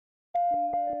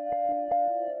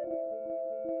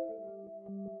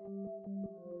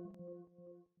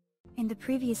the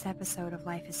previous episode of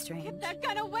Life is Strange. Get that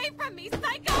gun away from me,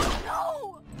 psycho!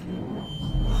 No!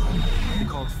 They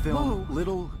called film Whoa.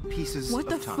 little pieces What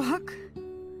the of time. fuck?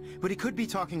 But he could be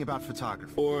talking about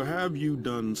photography. Or have you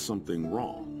done something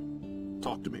wrong?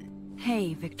 Talk to me.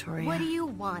 Hey, Victoria. What do you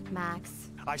want,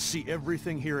 Max? I see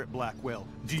everything here at Blackwell.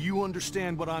 Do you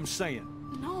understand what I'm saying?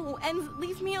 No, and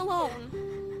leave me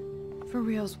alone. For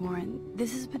reals, Warren,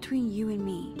 this is between you and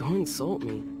me. Don't insult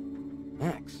me.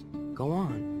 Max, go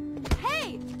on.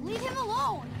 Hey, leave him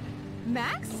alone.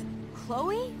 Max?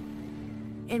 Chloe?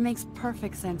 It makes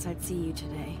perfect sense I'd see you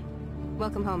today.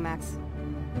 Welcome home, Max.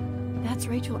 That's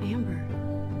Rachel Amber.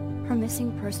 Her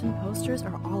missing person posters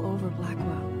are all over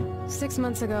Blackwell. 6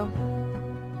 months ago,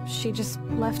 she just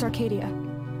left Arcadia.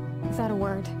 Without a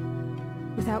word.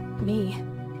 Without me.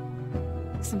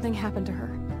 Something happened to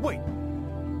her. Wait!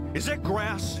 Is that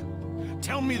grass?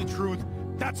 Tell me the truth.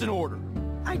 That's an order.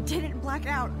 I didn't black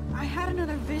out. I had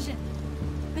another vision.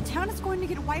 The town is going to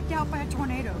get wiped out by a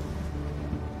tornado.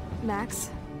 Max,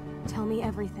 tell me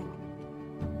everything.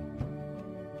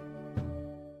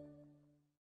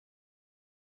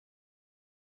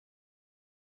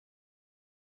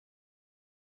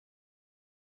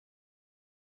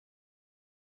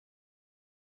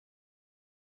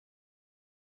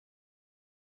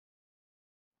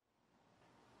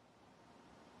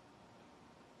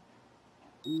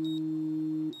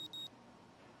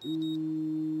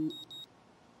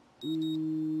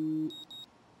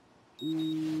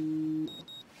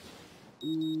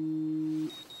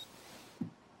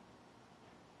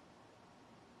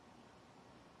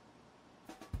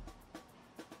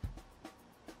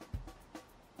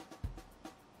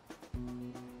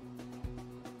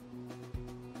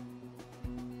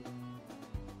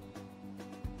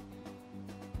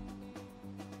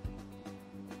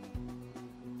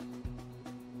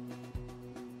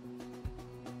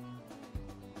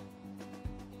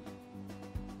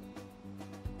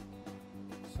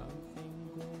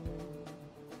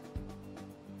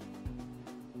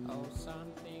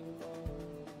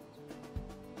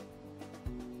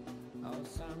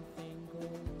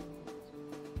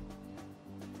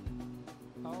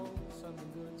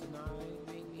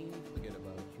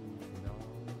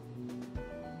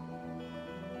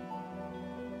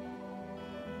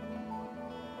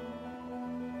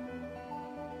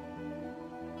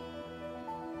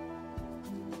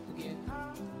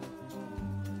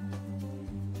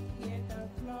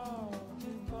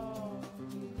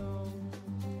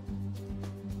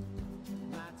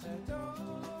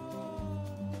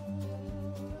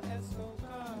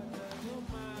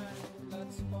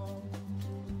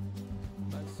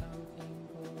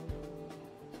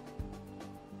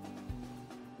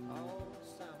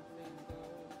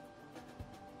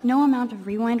 No amount of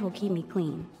rewind will keep me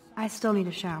clean. I still need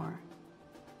a shower.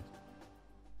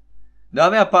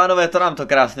 Dámy a pánové, to nám to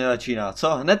krásně začíná,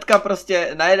 co? Hnedka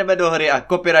prostě najedeme do hry a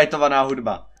copyrightovaná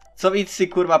hudba. Co víc si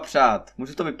kurva přát?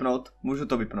 Můžu to vypnout? Můžu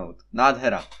to vypnout.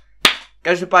 Nádhera.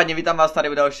 Každopádně vítám vás tady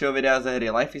u dalšího videa ze hry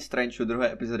Life is Strange, u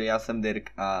druhé epizody. Já jsem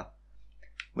Dirk a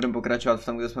budeme pokračovat v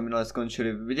tom, kde jsme minule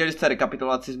skončili. Viděli jste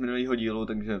rekapitulaci z minulého dílu,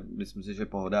 takže myslím si, že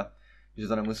pohoda, že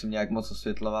to nemusím nějak moc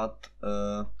osvětlovat.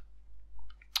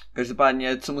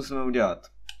 Každopádně, co musíme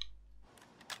udělat?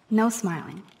 No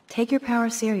smiling. Take your power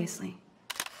seriously.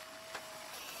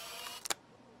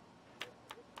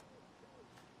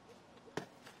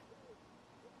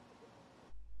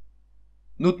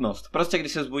 Nutnost. Prostě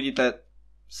když se vzbudíte,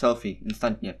 selfie,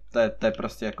 instantně. To je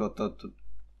prostě jako to.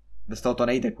 Bez toho to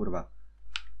nejde, kurva.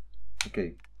 OK,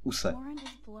 use. Warren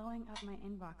is blowing up my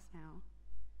inbox now.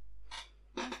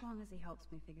 As long as he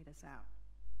helps me figure this out.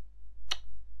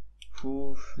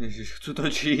 Ježiš, chci to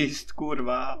číst,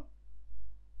 kurva.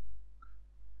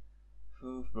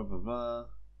 Blablabla.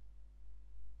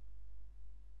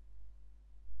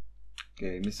 OK,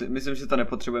 myslím, že to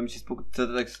nepotřebujeme číst, pokud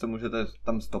chcete, tak si to můžete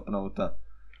tam stopnout a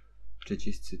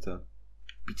přečíst si to.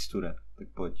 Pít stude, tak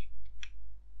pojď.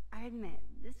 I admit,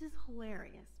 this is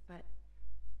hilarious, but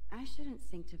I shouldn't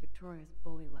sink to Victoria's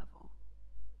bully level.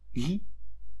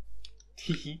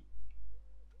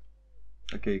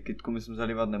 OK, kytku myslím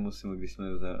zalívat nemusím, když jsme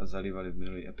ho zalívali v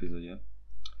minulý epizodě.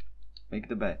 Make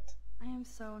the bed. I am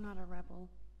so not a rebel.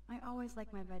 I always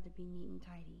like my bed to be neat and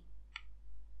tidy.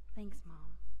 Thanks,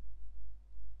 Mom.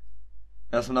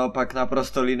 Já jsem naopak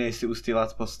naprosto línej si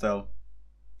ustýlat postel.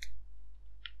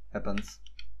 Happens.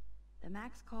 The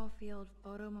Max Caulfield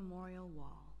Photo Memorial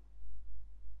Wall.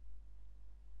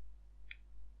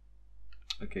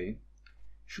 OK.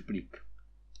 Šuplík.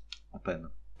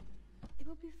 Open. It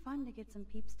would be fun to get some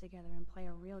peeps together and play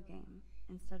a real game,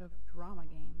 instead of drama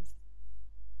games.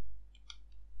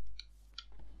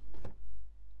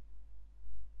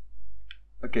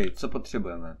 OK, co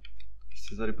potřebujeme?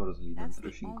 Ještě tady porozhlídám That's the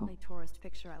trošinku. only tourist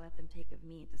picture I let them take of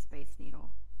me at the Space Needle.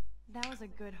 That was a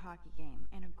good hockey game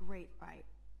and a great fight.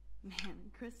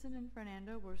 Man, Kristen and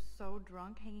Fernando were so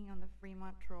drunk hanging on the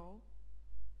Fremont Troll.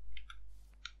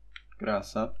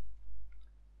 Krása.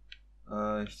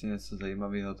 Ještě něco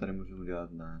zajímavého tady můžu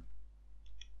udělat, ne?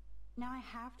 Now I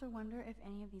have to wonder if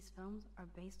any of these films are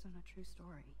based on a true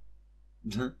story.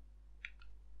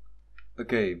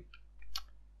 OK.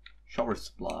 Shower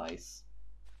supplies.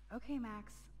 Okay,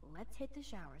 Max, let's hit the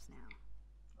showers now.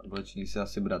 Oblečení se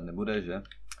asi brát nebude, že?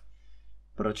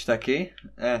 Proč taky?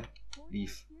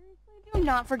 Leave. Do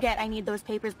not forget I need those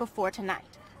papers before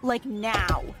tonight. Like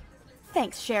now.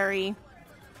 Thanks, Sherry.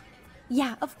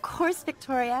 Yeah, of course,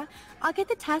 Victoria. I'll get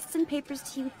the tests and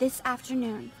papers to you this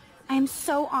afternoon. I am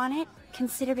so on it.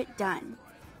 Consider it done.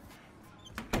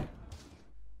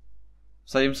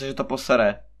 Vsadím se, že to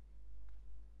posere.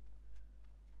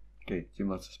 OK,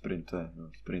 tímhle se sprintuje.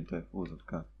 No, sprintuje v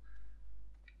úzovkách.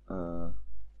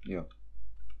 Jo.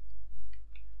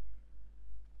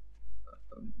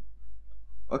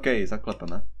 OK,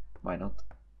 zaklepeme. Why not?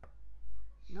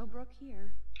 No Brooke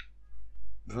here.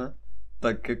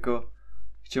 Tak jako,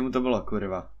 k čemu to bylo,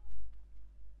 kurva?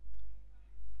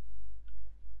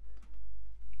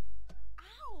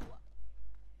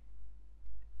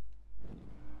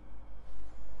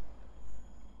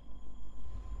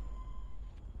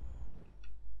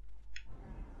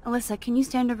 Alyssa, can you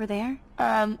stand over there?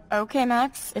 Okay,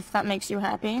 Max, if that makes you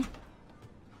happy.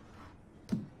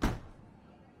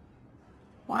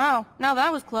 Wow, now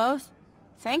that was close.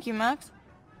 Thank you, Max.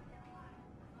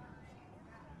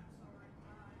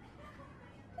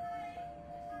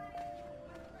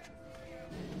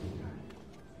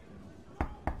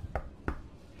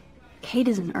 Kate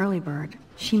is an early bird.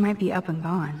 She might be up and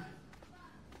gone.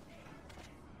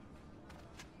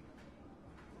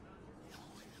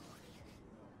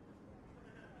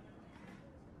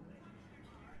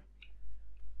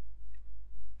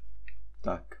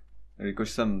 Tak,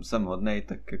 jelikož jsem hodnej,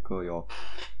 tak jako jo.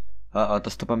 A ta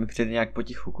stopa mi přijde nějak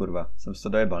potichu, kurva. Jsem si to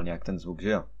dojebal nějak ten zvuk, že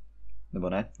jo? Nebo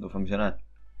ne? Doufám, že ne.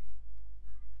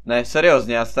 Ne,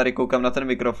 seriózně, já se tady koukám na ten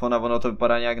mikrofon a ono to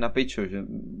vypadá nějak na piču, že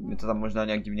mi to tam možná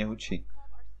nějak divně hučí.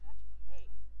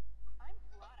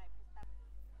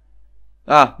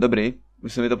 Dobrý.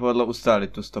 Už se mi to povedlo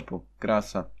ustálit, tu stopu.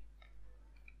 Krása.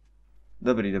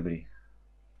 Dobrý, dobrý.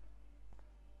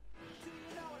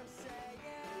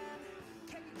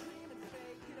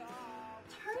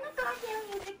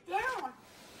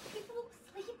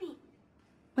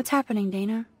 What's happening,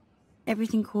 Dana?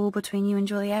 Everything cool between you and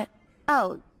Juliet?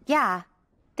 Oh, yeah.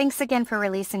 Thanks again for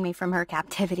releasing me from her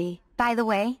captivity. By the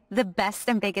way, the best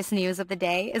and biggest news of the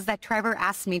day is that Trevor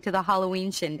asked me to the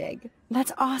Halloween shindig.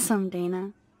 That's awesome,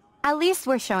 Dana. At least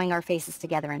we're showing our faces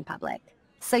together in public.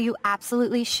 So you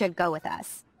absolutely should go with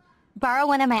us. Borrow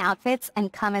one of my outfits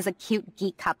and come as a cute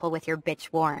geek couple with your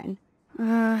bitch Warren.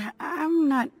 I'm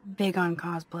not big on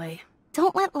cosplay.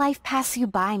 Don't let life pass you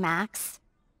by, Max.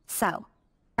 So,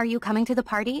 are you coming to the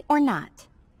party or not?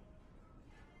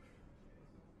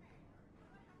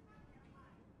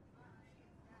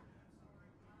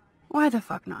 Why the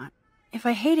fuck not? If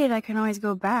I hate it, I can always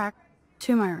go back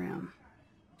to my room.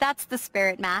 That's the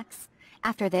spirit, Max.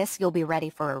 After this, you'll be ready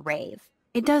for a rave.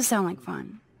 It does sound like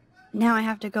fun. Now I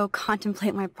have to go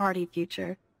contemplate my party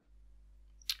future.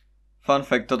 Fun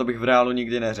fact, toto bych v reálu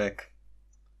nikdy neřekl.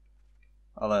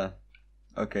 Ale,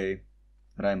 OK.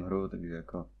 Hrajem hru, takže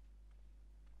jako...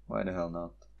 Why the hell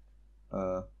not?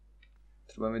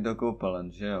 Třeba mi do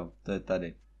koupelen, že jo? To je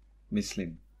tady.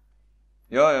 Myslím.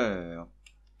 Jo.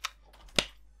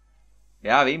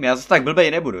 Já vím, já zase tak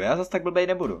blbej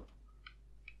nebudu.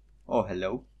 Oh,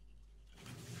 hello.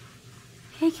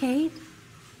 Hey, Kate.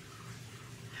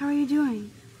 How are you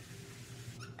doing?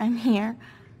 I'm here.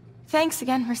 Thanks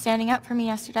again for standing up for me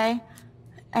yesterday.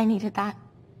 I needed that.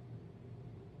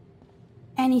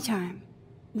 Anytime.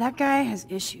 That guy has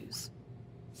issues.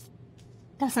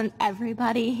 Doesn't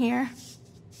everybody here?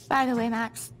 By the way,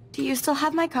 Max, do you still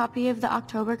have my copy of The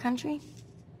October Country?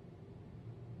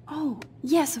 Oh,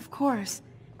 yes, of course.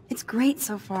 It's great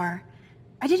so far.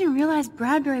 I didn't realize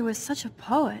Bradbury was such a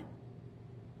poet.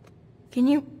 Can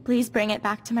you please bring it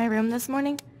back to my room this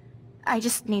morning? I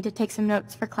just need to take some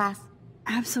notes for class.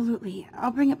 Absolutely.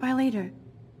 I'll bring it by later.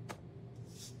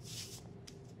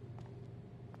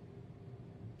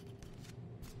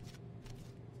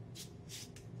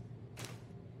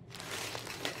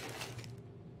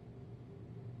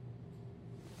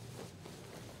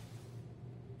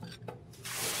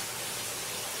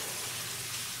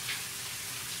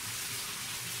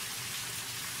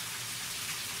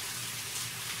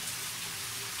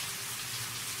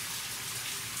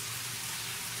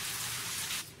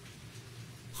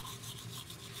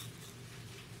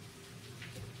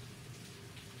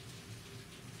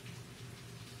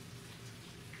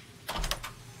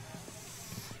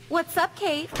 What's up,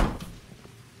 Kate?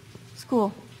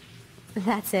 School.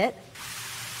 That's it?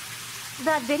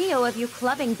 That video of you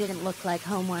clubbing didn't look like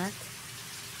homework.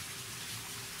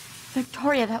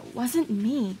 Victoria, that wasn't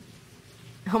me.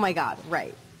 Oh my god,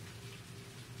 right.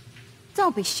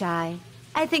 Don't be shy.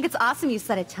 I think it's awesome you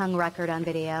set a tongue record on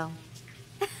video.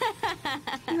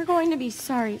 You're going to be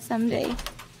sorry someday.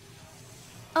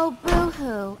 Oh,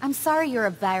 boo-hoo. I'm sorry you're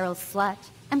a viral slut.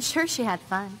 I'm sure she had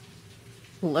fun.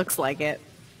 Looks like it.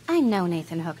 I know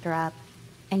Nathan hooked her up.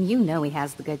 And you know he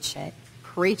has the good shit.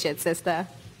 Preach it, sister.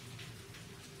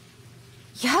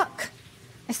 Yuck!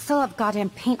 I still have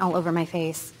goddamn paint all over my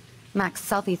face. Max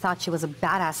Selfie thought she was a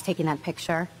badass taking that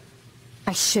picture.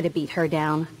 I should have beat her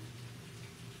down.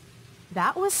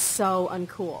 That was so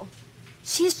uncool.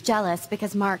 She's jealous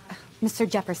because Mr.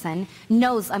 Jefferson,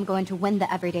 knows I'm going to win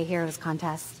the Everyday Heroes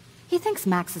contest. He thinks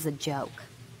Max is a joke.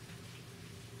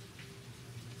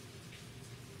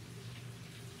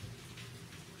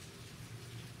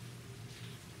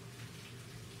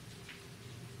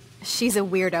 She's a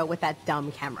weirdo with that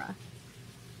dumb camera.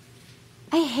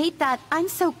 I hate that I'm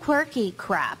so quirky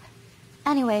crap.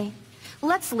 Anyway,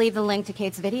 let's leave the link to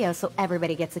Kate's video so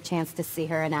everybody gets a chance to see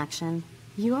her in action.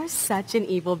 You are such an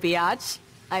evil biatch.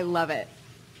 I love it.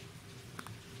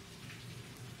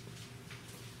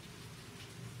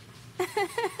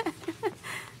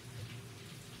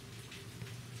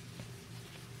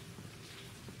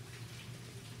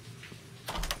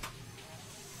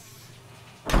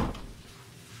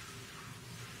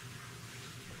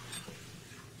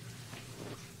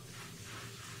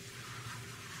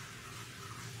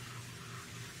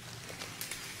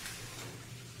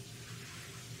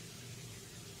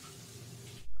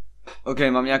 OK,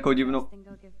 mám nějakou divnou...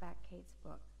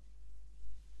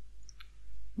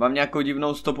 Mám nějakou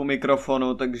divnou stopu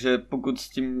mikrofonu, takže pokud s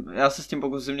tím... Já se s tím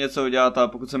pokusím něco udělat a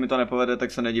pokud se mi to nepovede,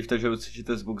 tak se nedivte, že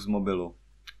uslyšíte zvuk z mobilu.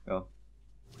 Jo.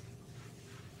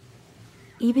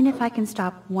 Even if I can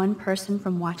stop one person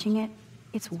from watching it,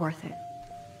 it's worth it.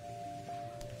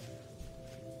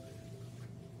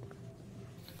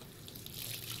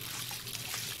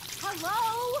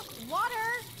 Hello?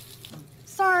 Water?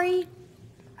 Sorry,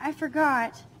 I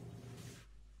forgot.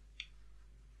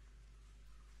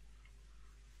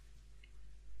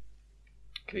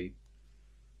 OK.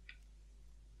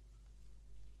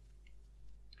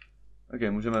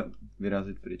 OK, můžeme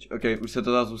vyrazit pryč. OK, už se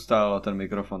to zase ustálilo, ten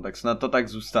mikrofon, tak snad to tak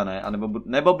zůstane,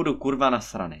 nebo budu kurva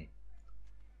nasranej.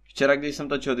 Včera, když jsem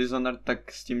točil Dishonored,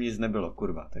 tak s tím nic nebylo,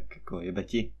 kurva, tak jako jebe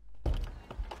ti.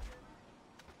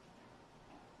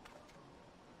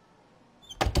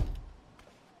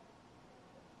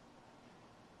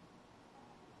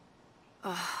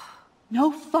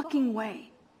 No fucking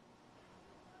way.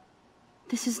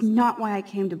 This is not why I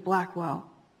came to Blackwell.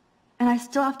 And I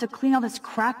still have to clean all this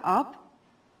crap up?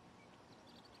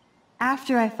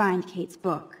 After I find Kate's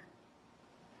book.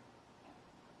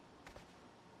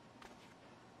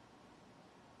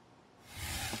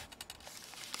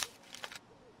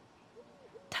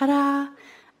 Ta-da!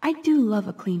 I do love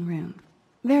a clean room.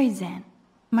 Very zen.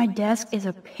 My desk is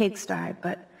a pigsty,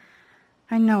 but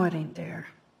I know it ain't there.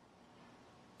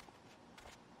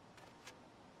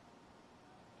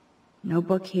 No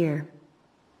book here.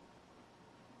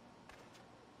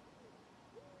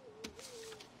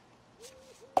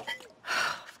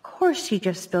 Of course she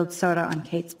just spilled soda on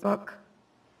Kate's book.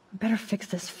 I better fix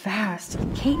this fast.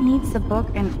 Kate needs the book,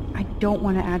 and I don't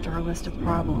want to add to her list of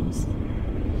problems.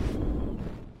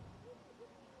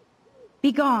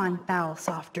 Be gone, foul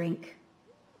soft drink.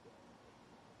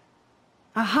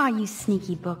 Aha, you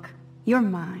sneaky book. You're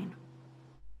mine.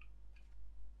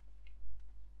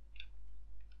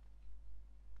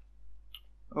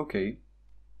 OK.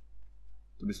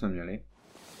 To bychom měli.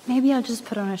 Maybe I'll just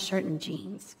put on a shirt and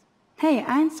jeans. Hey,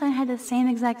 Einstein had the same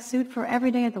exact suit for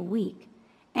every day of the week,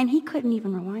 and he couldn't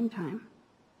even rewind time.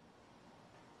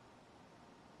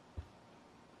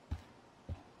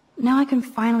 Now I can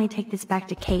finally take this back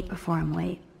to Kate before I'm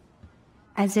late.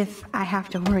 As if I have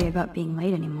to worry about being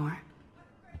late anymore.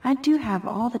 I do have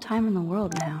all the time in the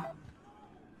world now.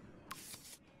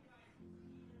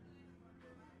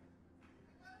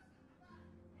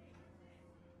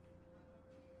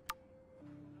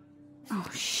 Oh,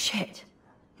 shit.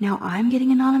 Now I'm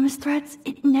getting anonymous threats?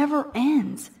 It never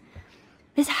ends.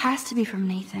 This has to be from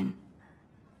Nathan.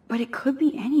 But it could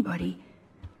be anybody.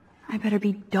 I better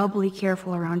be doubly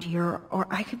careful around here, or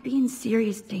I could be in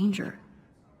serious danger.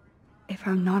 If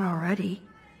I'm not already.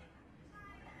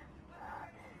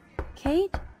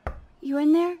 Kate? You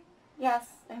in there? Yes,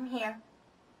 I'm here.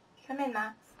 Come in,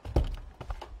 Max.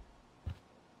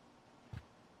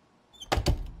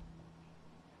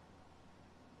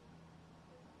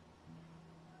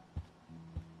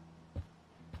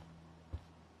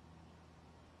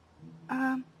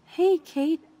 Hey,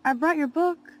 Kate, I brought your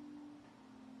book.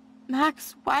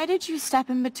 Max, why did you step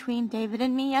in between David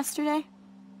and me yesterday?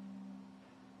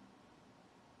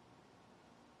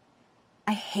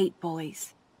 I hate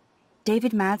bullies.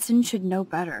 David Madsen should know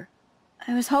better.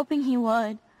 I was hoping he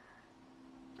would.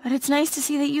 But it's nice to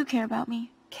see that you care about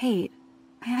me. Kate,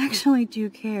 I actually do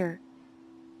care.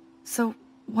 So,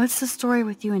 what's the story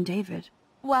with you and David?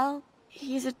 Well,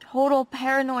 he's a total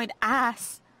paranoid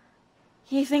ass.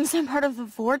 He thinks I'm part of the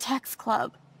Vortex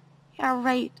Club. Yeah,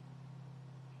 right.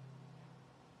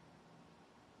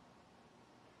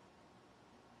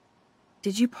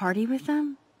 Did you party with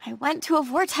them? I went to a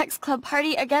Vortex Club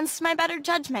party against my better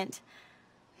judgment.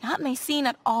 Not my scene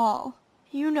at all.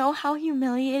 You know how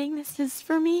humiliating this is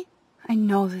for me? I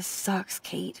know this sucks,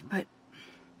 Kate, but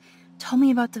tell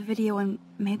me about the video and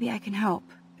maybe I can help.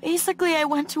 Basically, I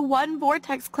went to one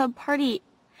Vortex Club party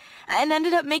and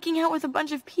ended up making out with a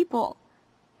bunch of people.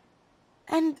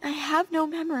 And I have no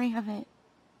memory of it.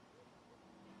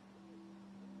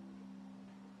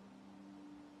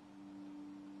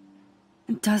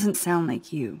 It doesn't sound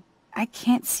like you. I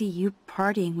can't see you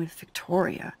partying with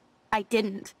Victoria. I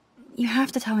didn't. You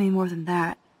have to tell me more than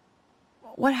that.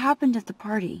 What happened at the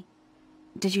party?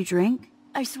 Did you drink?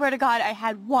 I swear to God, I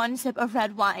had one sip of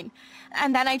red wine,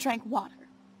 and then I drank water.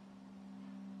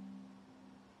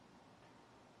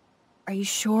 Are you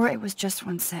sure it was just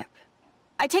one sip?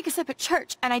 I take a sip at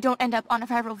church, and I don't end up on a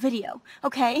viral video,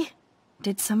 okay?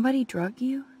 Did somebody drug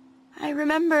you? I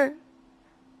remember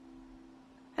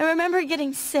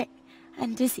getting sick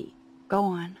and dizzy. Go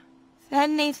on.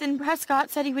 Then Nathan Prescott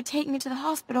said he would take me to the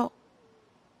hospital.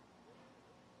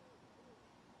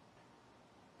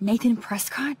 Nathan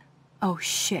Prescott? Oh,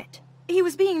 shit. He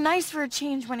was being nice for a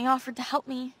change when he offered to help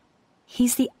me.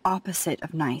 He's the opposite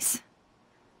of nice.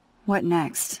 What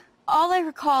next? All I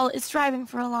recall is driving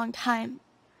for a long time.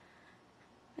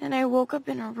 And I woke up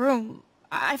in a room.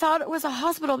 I thought it was a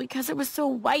hospital because it was so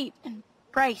white and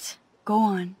bright. Go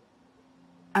on.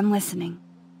 I'm listening.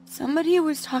 Somebody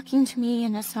was talking to me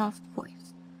in a soft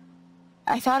voice.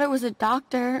 I thought it was a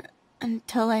doctor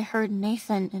until I heard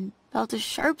Nathan and felt a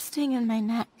sharp sting in my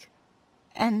neck.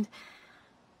 And...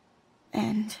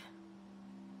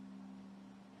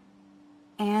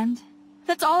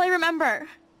 That's all I remember.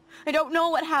 I don't know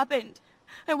what happened.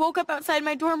 I woke up outside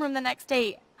my dorm room the next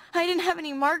day. I didn't have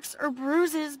any marks or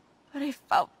bruises, but I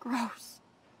felt gross.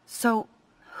 So,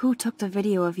 who took the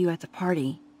video of you at the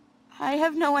party? I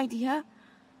have no idea.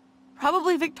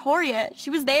 Probably Victoria. She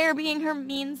was there being her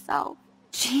mean self.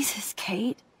 Jesus,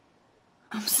 Kate.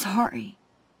 I'm sorry.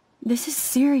 This is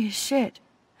serious shit.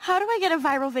 How do I get a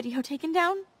viral video taken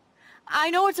down?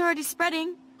 I know it's already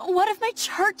spreading. What if my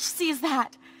church sees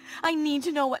that? I need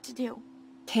to know what to do.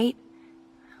 Kate,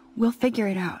 we'll figure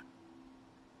it out.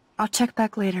 I'll check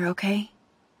back later, okay?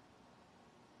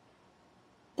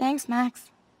 Thanks, Max.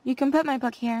 You can put my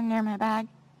book here near my bag.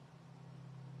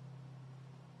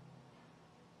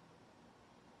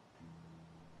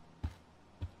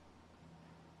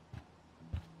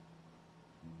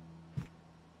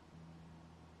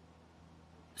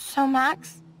 So,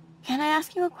 Max, can I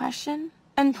ask you a question?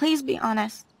 And please be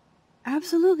honest.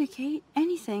 Absolutely, Kate.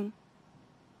 Anything.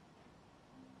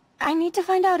 I need to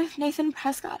find out if Nathan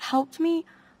Prescott helped me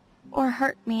or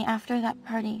hurt me after that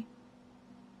party.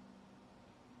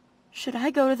 Should I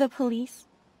go to the police?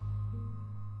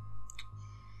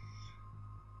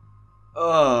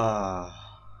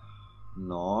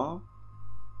 No.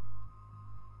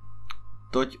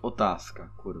 Toť otázka,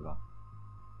 kurva.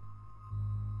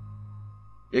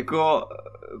 Jako,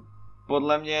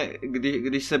 podle mě,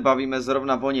 když se bavíme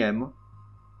zrovna o něm,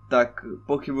 tak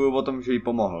pochybuju o tom, že jí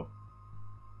pomohl.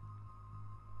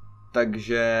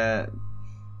 Takže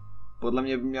podle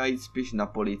mě by měla jít spíš na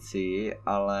policii,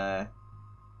 ale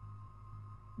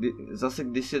zase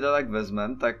když si to tak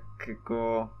vezmem, tak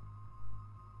jako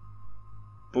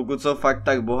pokud jsou fakt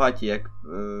tak bohatí, jak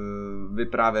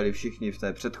vyprávěli všichni v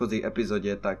té předchozí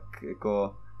epizodě, tak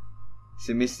jako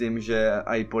si myslím, že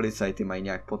i policajty mají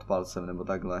nějak pod palcem nebo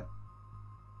takhle.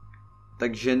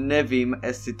 Takže nevím,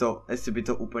 jestli by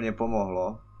to úplně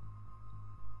pomohlo.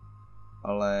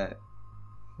 Ale...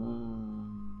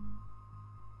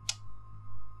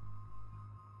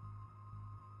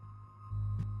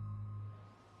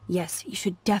 Yes, you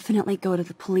should definitely go to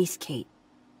the police, Kate.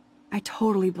 I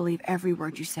totally believe every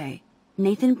word you say.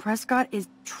 Nathan Prescott is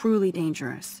truly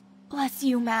dangerous. Bless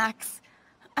you, Max.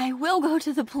 I will go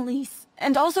to the police,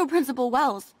 and also Principal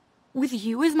Wells. With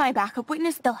you as my backup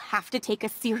witness, they'll have to take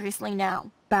us seriously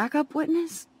now. Backup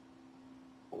witness?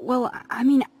 Well, I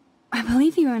mean, I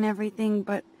believe you in everything,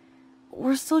 but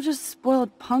we're still just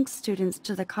spoiled punk students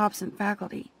to the cops and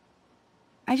faculty.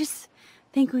 I just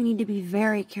think we need to be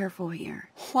very careful here.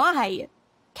 Why?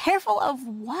 Careful of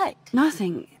what?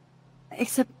 Nothing.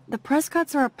 Except the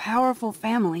Prescotts are a powerful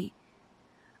family.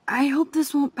 I hope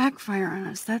this won't backfire on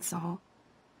us, that's all.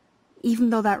 Even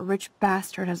though that rich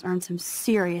bastard has earned some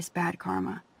serious bad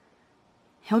karma.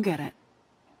 He'll get it.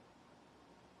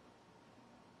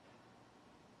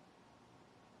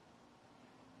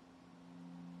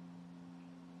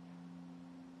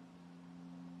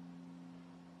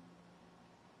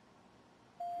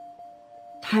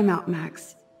 Time out,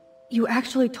 Max. You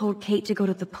actually told Kate to go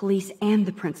to the police and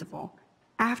the principal,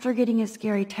 after getting a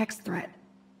scary text threat.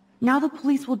 Now the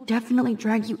police will definitely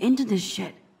drag you into this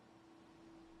shit.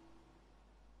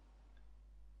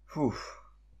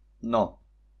 No.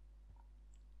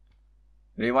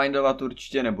 Rewindovat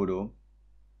určitě nebudu.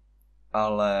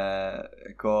 Ale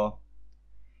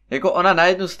jako ona na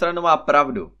jednu stranu má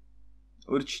pravdu.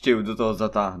 Určitě ju do toho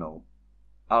zatáhnou.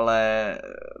 Ale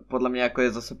podle mě jako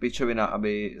je zase pičovina,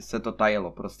 aby se to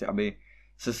tajilo prostě, aby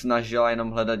se snažila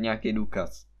jenom hledat nějaký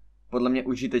důkaz. Podle mě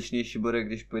užitečnější bude,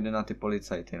 když půjde na ty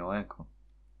policajty, no jako.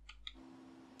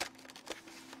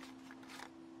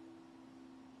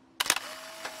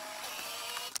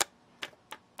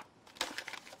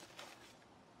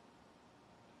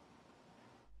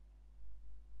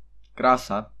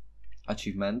 Krása.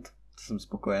 Achievement. Jsem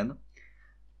spokojen.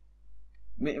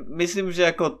 Myslím, že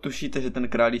jako tušíte, že ten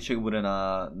králíček bude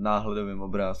na náhledovém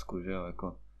obrázku, že jo,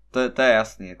 jako. To je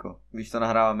jasný, jako. Když to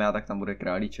nahrávám já, tak tam bude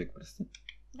králíček prostě.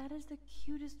 That is the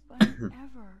cutest button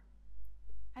ever.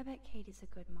 I bet Kate is a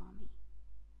good mommy.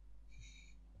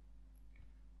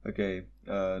 OK,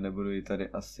 nebudu jí tady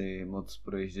asi moc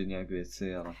projíždět nějak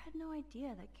věci, ale... I had no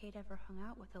idea that Kate ever hung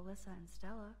out with Alyssa and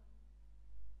Stella.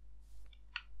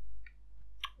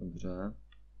 Dobře.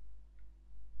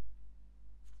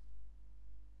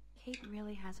 Kate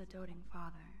really has a doting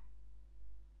father.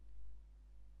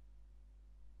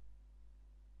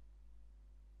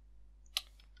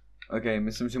 OK,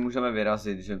 myslím, že můžeme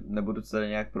vyrazit, že nebudu to tady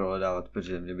nějak prohledávat,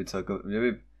 protože mě by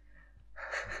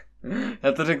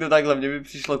já to řeknu takhle, mně by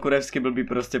přišlo kurevsky blbý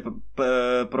prostě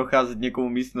procházet někomu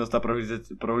místnost a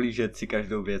prohlížet si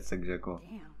každou věc, takže jako...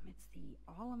 Damn, it's the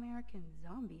all-American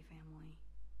zombie family.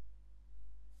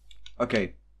 OK,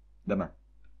 jdeme.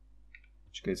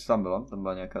 Počkej, co tam bylo? Tam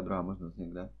byla nějaká druhá možnost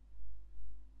někde.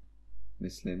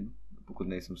 Myslím, pokud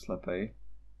nejsem slepej.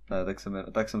 Ne,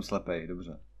 tak jsem slepej,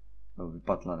 dobře. No,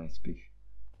 vypatlanej spíš.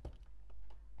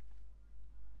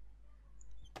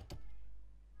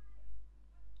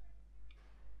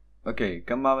 OK,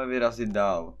 kam máme vyrazit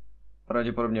dál?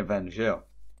 Pravděpodobně ven, že jo?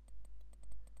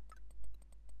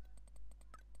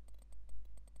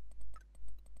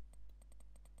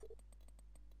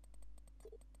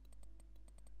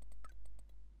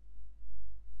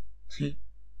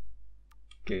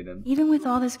 Okay, then. Even with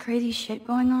all this crazy shit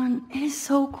going on, it is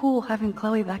so cool having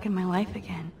Chloe back in my life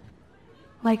again.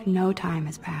 Like no time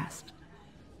has passed.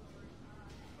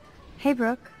 Hey,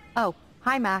 Brooke. Oh,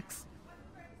 hi, Max.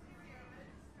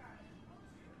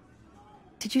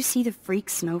 Did you see the freak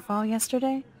snowfall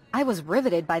yesterday? I was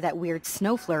riveted by that weird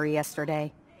snow flurry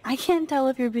yesterday. I can't tell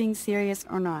if you're being serious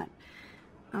or not.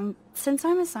 Since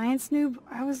I'm a science noob,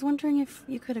 I was wondering if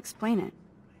you could explain it.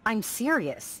 I'm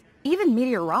serious. Even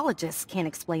meteorologists can't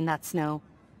explain that snow.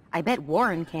 I bet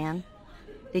Warren can.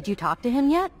 Did you talk to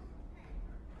him yet?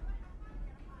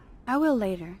 I will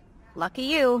later. Lucky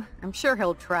you. I'm sure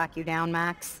he'll track you down,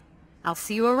 Max. I'll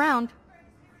see you around.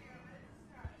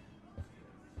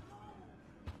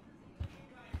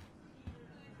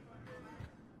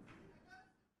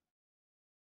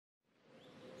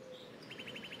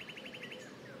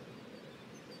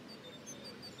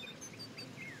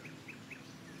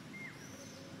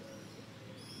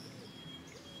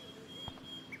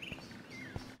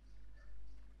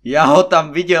 Já ho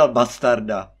tam viděl,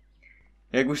 bastarda.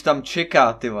 Jak už tam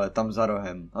čeká, ty vole, tam za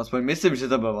rohem. Aspoň myslím, že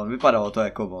to byl on. Vypadalo to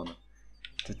jako on.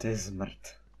 To je zmrt.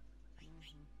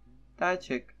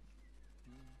 Táček.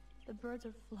 The birds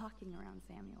are flocking around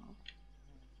Samuel.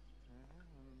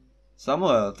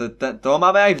 Samuel, toho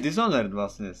máme i v Dishonored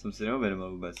vlastně, jsem si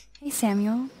neuvědomil vůbec. Hey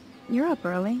Samuel, you're up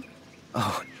early.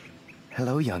 Oh,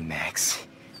 hello, young Max.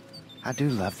 I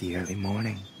do love the early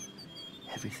morning.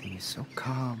 Everything is so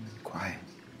calm and quiet.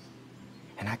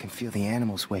 And I can feel the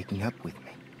animals waking up with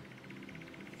me.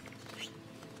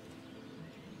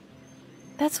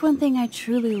 That's one thing I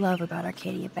truly love about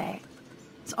Arcadia Bay.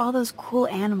 It's all those cool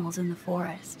animals in the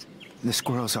forest. The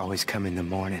squirrels always come in the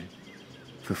morning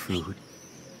for food.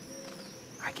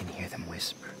 I can hear them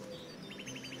whisper.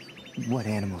 What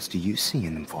animals do you see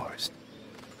in the forest?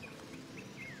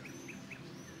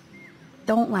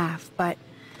 Don't laugh, but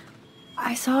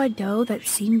I saw a doe that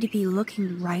seemed to be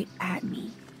looking right at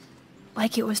me.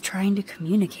 Like it was trying to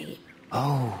communicate.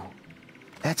 Oh,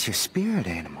 that's your spirit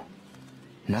animal.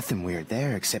 Nothing weird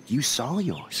there except you saw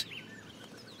yours.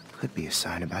 Could be a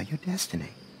sign about your destiny.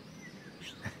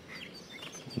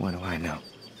 What do I know?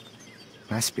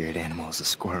 My spirit animal is a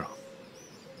squirrel.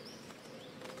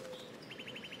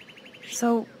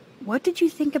 So, what did you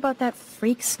think about that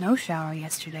freak snow shower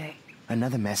yesterday?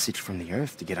 Another message from the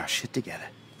Earth to get our shit together.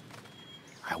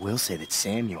 I will say that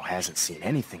Samuel hasn't seen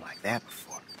anything like that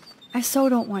before. I so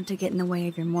don't want to get in the way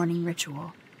of your morning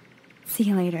ritual. See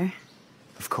you later.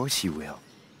 Of course you will.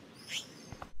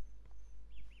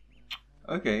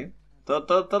 OK.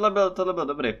 Tohle byl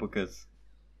dobrý pokec.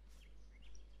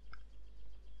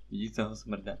 Vidíte ho,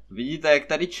 smrde? Vidíte, jak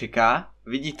tady čeká?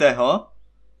 Vidíte ho?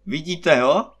 Vidíte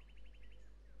ho?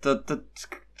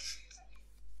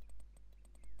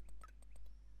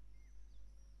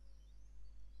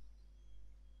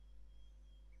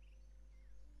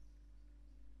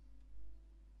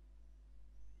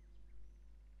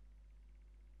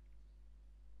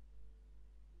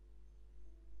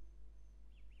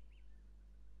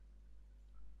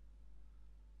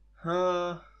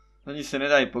 Oni se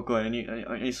nedají pokoj,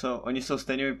 oni jsou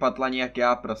stejně vypatlaní jak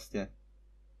já prostě.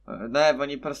 Ne,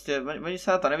 oni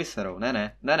se na to nevyserou,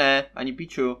 ne, ani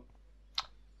píču.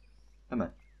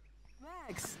 Jdeme.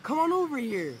 Max, come on over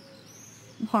here.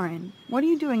 Warren, what are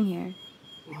you doing here?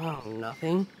 Well,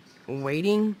 nothing.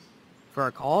 Waiting for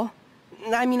a call?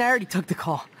 I mean, I already took the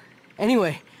call.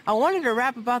 Anyway, I wanted to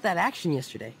rap about that action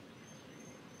yesterday.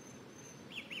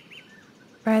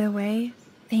 By the way,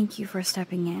 thank you for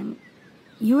stepping in.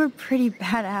 You were pretty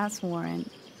badass, Warren.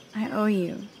 I owe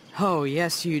you. Oh,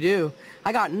 yes, you do.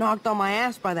 I got knocked on my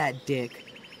ass by that dick.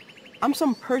 I'm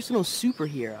some personal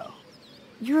superhero.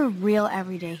 You're a real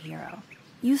everyday hero.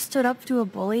 You stood up to a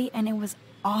bully, and it was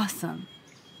awesome.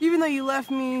 Even though you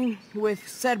left me with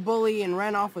said bully and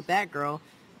ran off with that girl,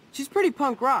 she's pretty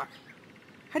punk rock.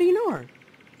 How do you know her?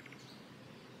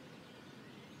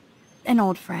 An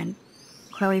old friend,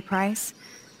 Chloe Price.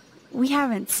 We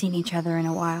haven't seen each other in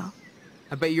a while.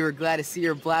 I bet you were glad to see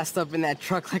her blast up in that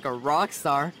truck like a rock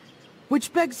star.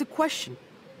 Which begs the question,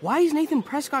 why is Nathan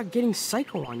Prescott getting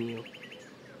psycho on you?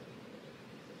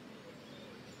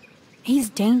 He's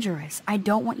dangerous. I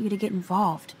don't want you to get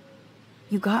involved.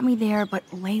 You got me there, but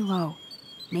lay low.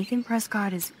 Nathan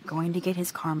Prescott is going to get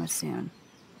his karma soon.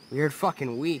 Weird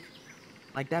fucking week.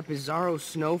 Like that bizarro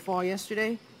snowfall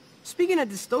yesterday. Speaking of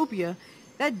dystopia,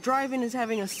 that drive-in is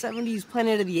having a 70s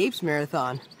Planet of the Apes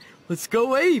marathon. Let's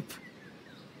go ape!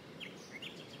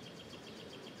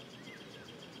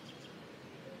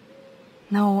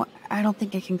 No, I don't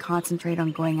think I can concentrate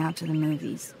on going out to the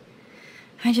movies.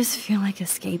 I just feel like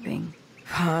escaping.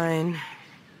 Fine.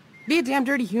 Be a damn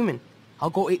dirty human. I'll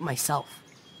go ape myself.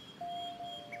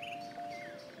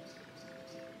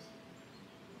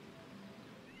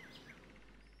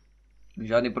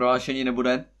 Žádný prohlášení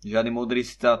nebude, žádný moudrý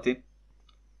citáty.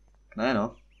 Ne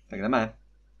no, tak jdeme.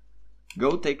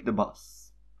 Go take the bus.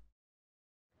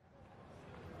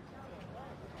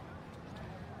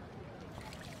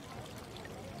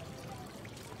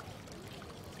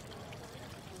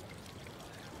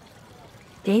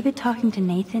 David talking to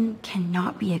Nathan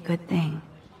cannot be a good thing.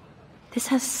 This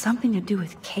has something to do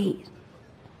with Kate.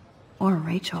 Or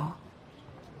Rachel.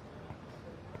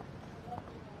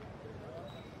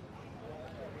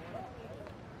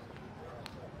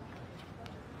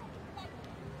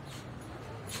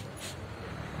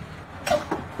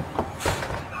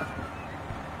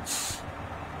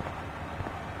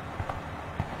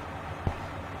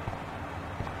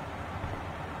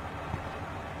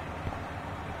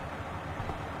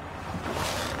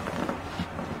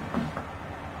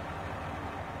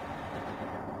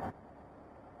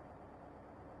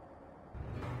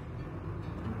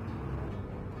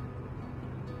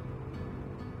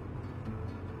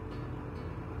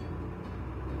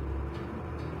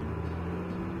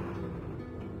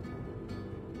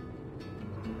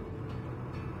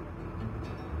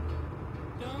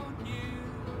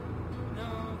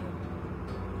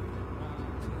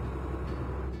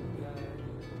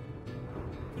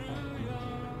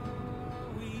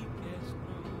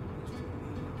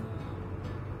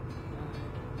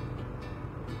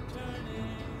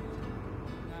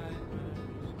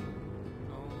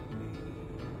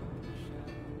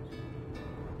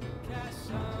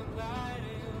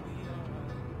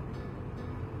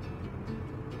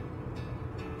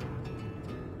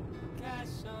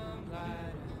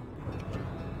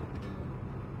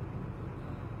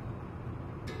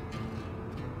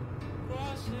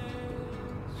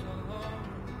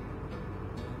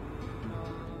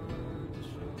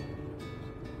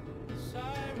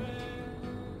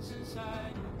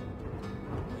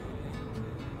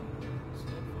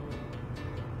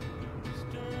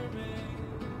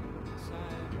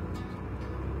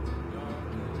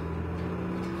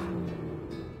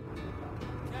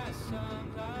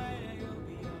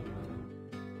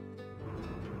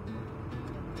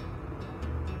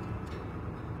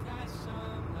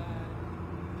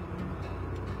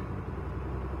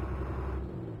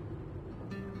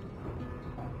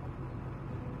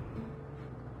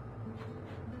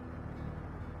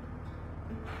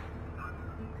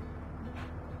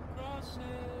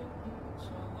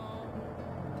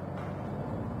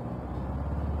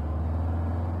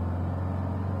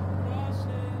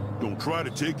 Don't try to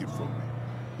take it from me.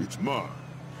 It's mine.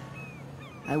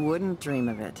 I wouldn't dream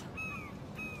of it.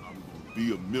 I'm gonna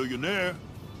be a millionaire.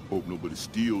 Hope nobody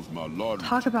steals my lottery.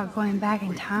 Talk about going back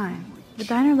in time. The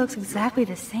diner looks exactly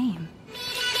the same.